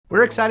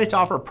We're excited to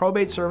offer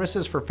probate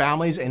services for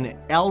families in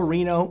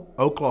Reno,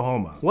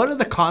 Oklahoma. What are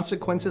the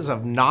consequences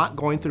of not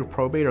going through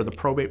probate or the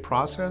probate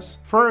process?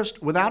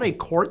 First, without a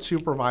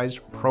court-supervised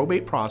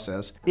probate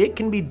process, it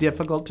can be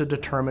difficult to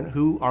determine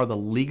who are the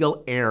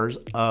legal heirs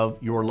of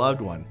your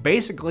loved one.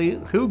 Basically,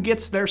 who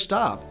gets their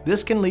stuff.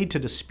 This can lead to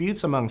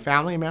disputes among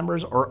family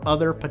members or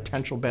other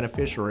potential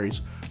beneficiaries,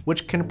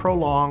 which can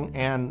prolong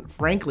and,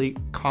 frankly,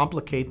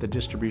 complicate the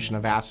distribution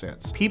of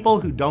assets. People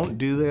who don't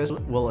do this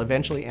will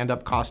eventually end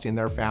up costing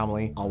their family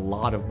a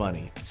lot of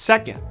money.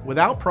 Second,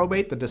 without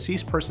probate, the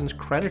deceased person's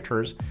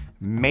creditors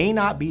may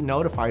not be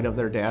notified of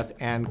their death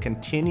and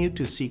continue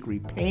to seek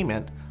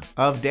repayment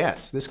of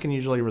debts. This can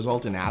usually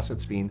result in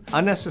assets being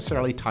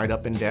unnecessarily tied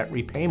up in debt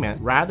repayment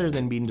rather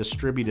than being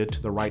distributed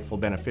to the rightful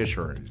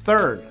beneficiaries.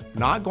 Third,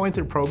 not going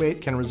through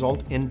probate can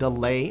result in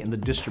delay in the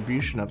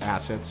distribution of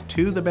assets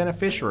to the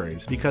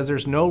beneficiaries because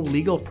there's no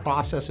legal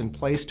process in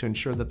place to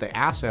ensure that the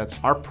assets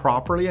are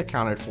properly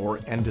accounted for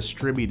and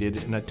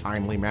distributed in a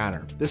timely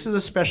manner. This is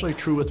especially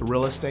true with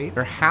real estate.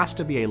 There has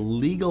to be a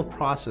legal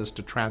process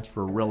to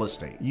transfer real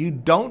estate. You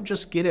don't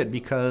just get it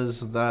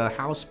because the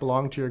house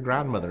belonged to your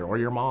grandmother or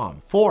your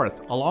mom.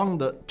 Fourth, along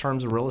the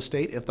terms of real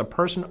estate, if the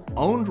person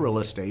owned real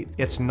estate,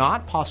 it's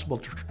not possible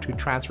to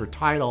transfer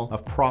title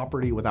of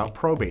property without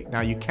probate. Now,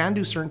 you can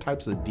do certain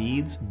types of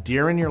deeds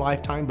during your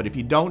lifetime, but if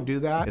you don't do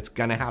that, it's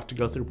gonna have to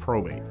go through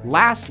probate.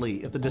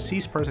 Lastly, if the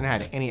deceased person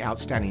had any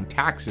outstanding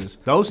taxes,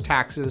 those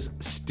taxes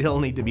still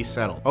need to be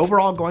settled.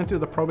 Overall, going through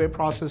the probate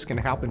process can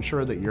help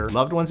ensure that your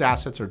loved one's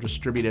assets are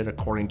distributed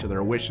according to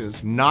their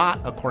wishes, not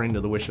according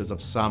to the wishes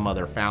of some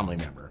other family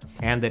member,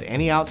 and that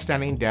any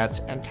outstanding debts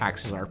and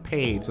taxes are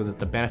paid so that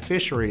the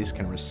beneficiaries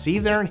can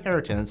receive their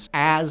inheritance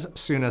as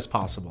soon as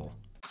possible.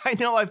 I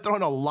know I've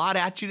thrown a lot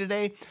at you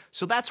today,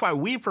 so that's why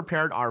we've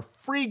prepared our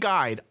free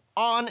guide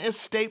on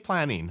estate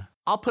planning.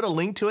 I'll put a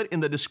link to it in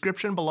the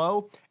description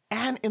below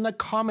and in the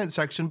comment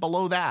section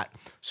below that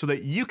so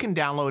that you can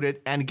download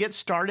it and get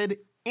started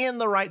in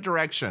the right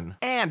direction.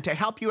 And to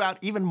help you out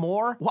even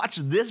more, watch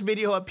this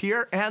video up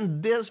here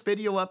and this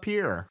video up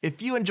here.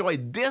 If you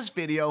enjoyed this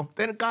video,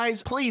 then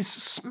guys, please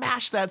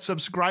smash that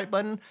subscribe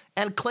button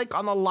and click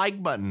on the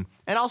like button.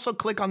 And also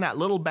click on that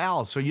little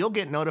bell so you'll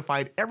get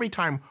notified every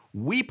time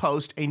we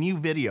post a new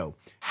video.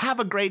 Have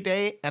a great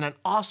day and an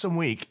awesome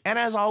week. And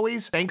as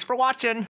always, thanks for watching.